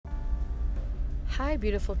Hi,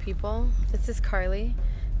 beautiful people. This is Carly.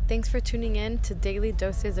 Thanks for tuning in to Daily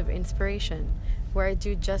Doses of Inspiration, where I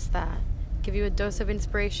do just that. Give you a dose of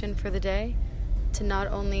inspiration for the day to not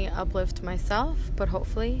only uplift myself, but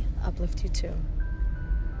hopefully uplift you too.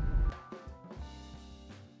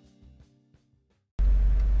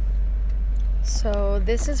 So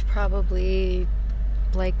this is probably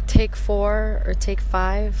like take 4 or take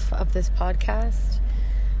 5 of this podcast,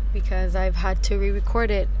 because I've had to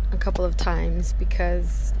re-record it a couple of times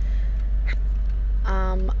because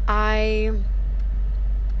I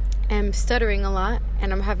am stuttering a lot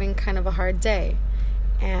and I'm having kind of a hard day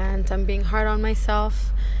and I'm being hard on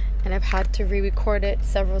myself, and I've had to re-record it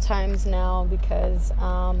several times now because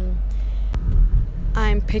I'm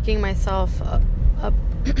picking myself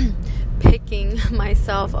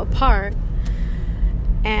apart.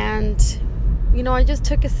 And I just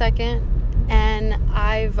took a second and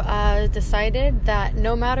I've decided that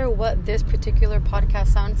no matter what this particular podcast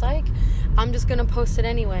sounds like, I'm just going to post it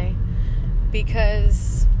anyway.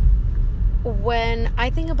 Because when I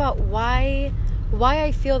think about why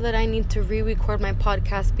I feel that I need to re-record my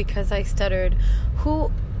podcast because I stuttered,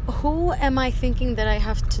 who am I thinking that I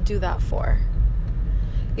have to do that for?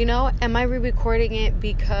 Am I re-recording it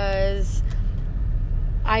because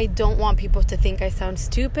I don't want people to think I sound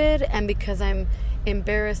stupid and because I'm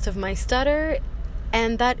embarrassed of my stutter?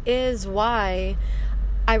 And that is why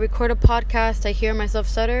I record a podcast, I hear myself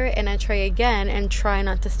stutter, and I try again and try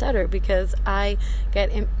not to stutter because I get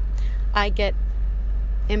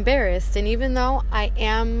embarrassed. And even though I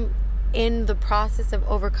am in the process of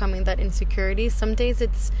overcoming that insecurity, some days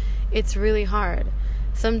it's really hard.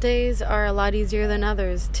 Some days are a lot easier than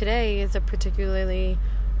others. Today is a particularly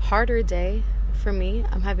harder day for me.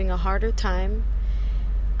 I'm having a harder time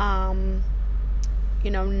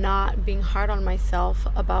not being hard on myself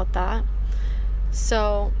about that.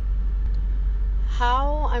 So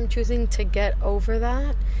how I'm choosing to get over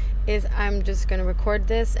that is I'm just going to record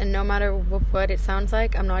this, and no matter what it sounds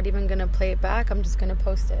like, I'm not even going to play it back. I'm just going to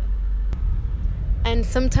post it. And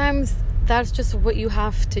sometimes that's just what you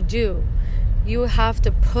have to do. You have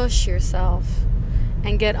to push yourself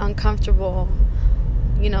and get uncomfortable.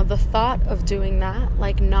 The thought of doing that,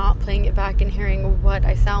 like not playing it back and hearing what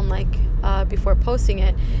I sound like before posting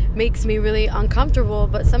it, makes me really uncomfortable.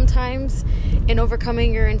 But sometimes in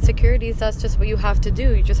overcoming your insecurities, that's just what you have to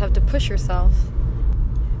do. You just have to push yourself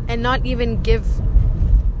and not even give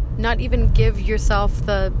yourself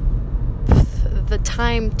the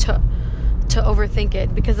time to overthink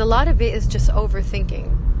it, because a lot of it is just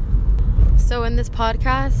overthinking. So in this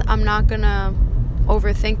podcast, I'm not gonna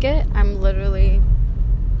overthink it. I'm literally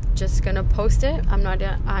just gonna post it. I'm not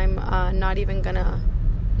even gonna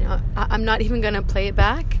play it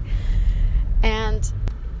back. And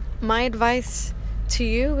my advice to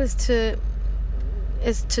you is to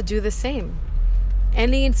do the same.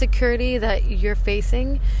 Any insecurity that you're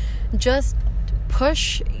facing, just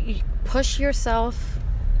push yourself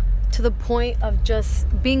to the point of just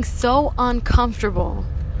being so uncomfortable.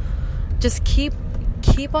 Just keep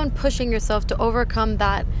on pushing yourself to overcome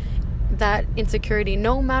that insecurity,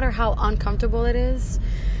 no matter how uncomfortable it is,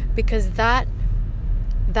 because that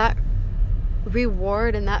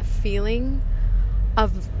reward and that feeling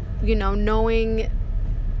of knowing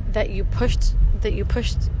that you pushed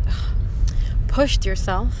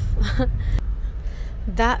yourself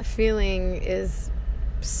that feeling is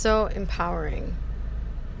so empowering.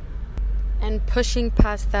 And pushing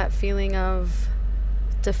past that feeling of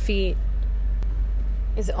defeat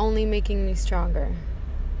is only making me stronger.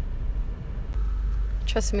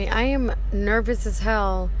 Trust me, I am nervous as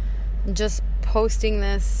hell just posting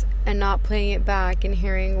this and not playing it back and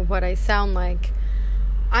hearing what I sound like.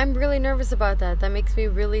 I'm really nervous about that. That makes me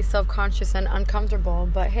really self-conscious and uncomfortable.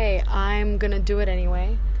 But hey, I'm gonna do it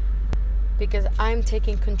anyway, because I'm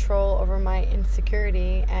taking control over my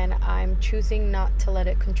insecurity and I'm choosing not to let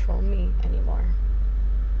it control me anymore.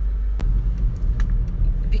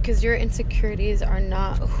 Because your insecurities are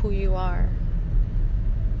not who you are.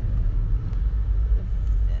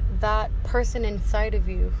 That person inside of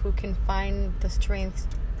you who can find the strength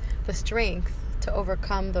to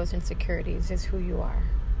overcome those insecurities is who you are.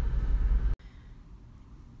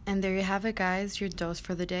 And there you have it, guys, your dose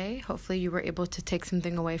for the day. Hopefully you were able to take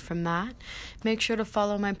something away from that. Make sure to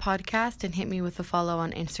follow my podcast and hit me with a follow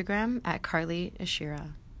on Instagram at Carly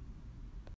Ashira.